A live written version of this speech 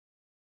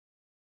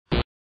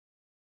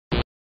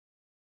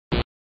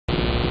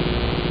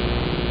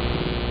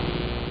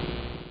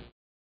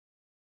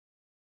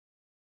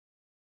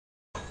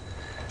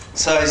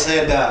So he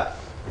said,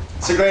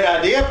 it's a great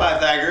idea,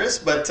 Pythagoras,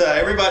 but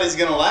everybody's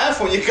going to laugh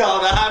when you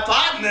call it a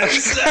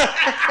hypotenuse.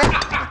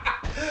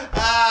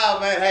 Oh,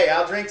 man. Hey,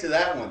 I'll drink to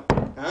that one.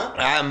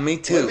 Huh? Me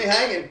too. Leave me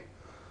hanging.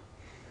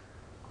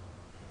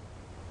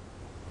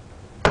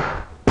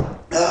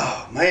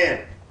 Oh,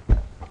 man.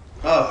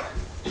 Oh,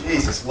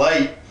 Jesus,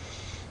 late.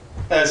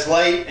 It's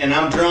late, and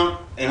I'm drunk,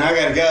 and I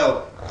got to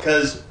go.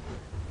 Because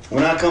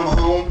when I come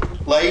home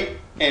late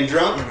and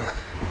drunk,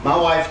 my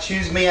wife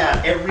chews me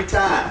out every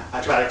time.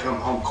 I try to come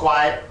home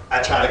quiet.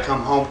 I try to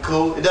come home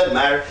cool. It doesn't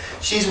matter.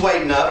 She's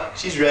waiting up.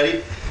 She's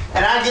ready.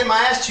 And I get my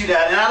ass chewed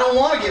out. And I don't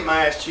want to get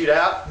my ass chewed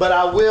out, but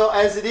I will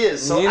as it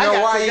is. So you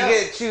know why you go.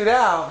 get chewed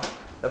out?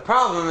 The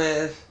problem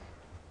is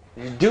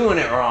you're doing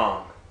it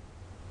wrong.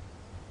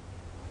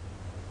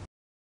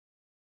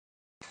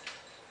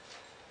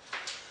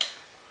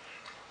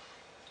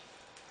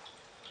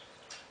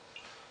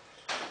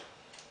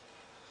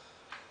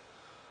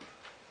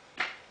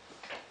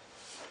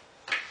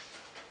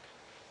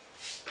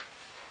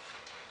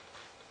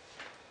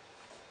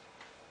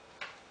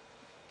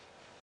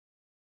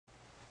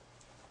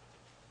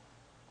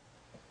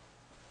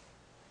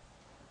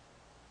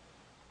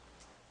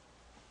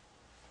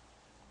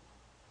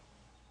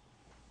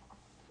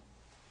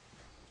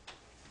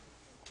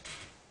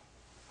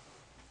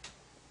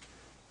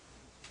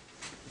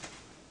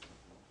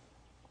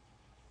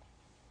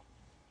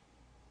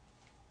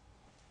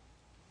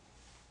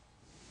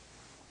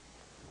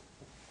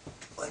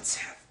 Let's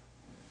have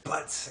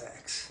butt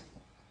sex.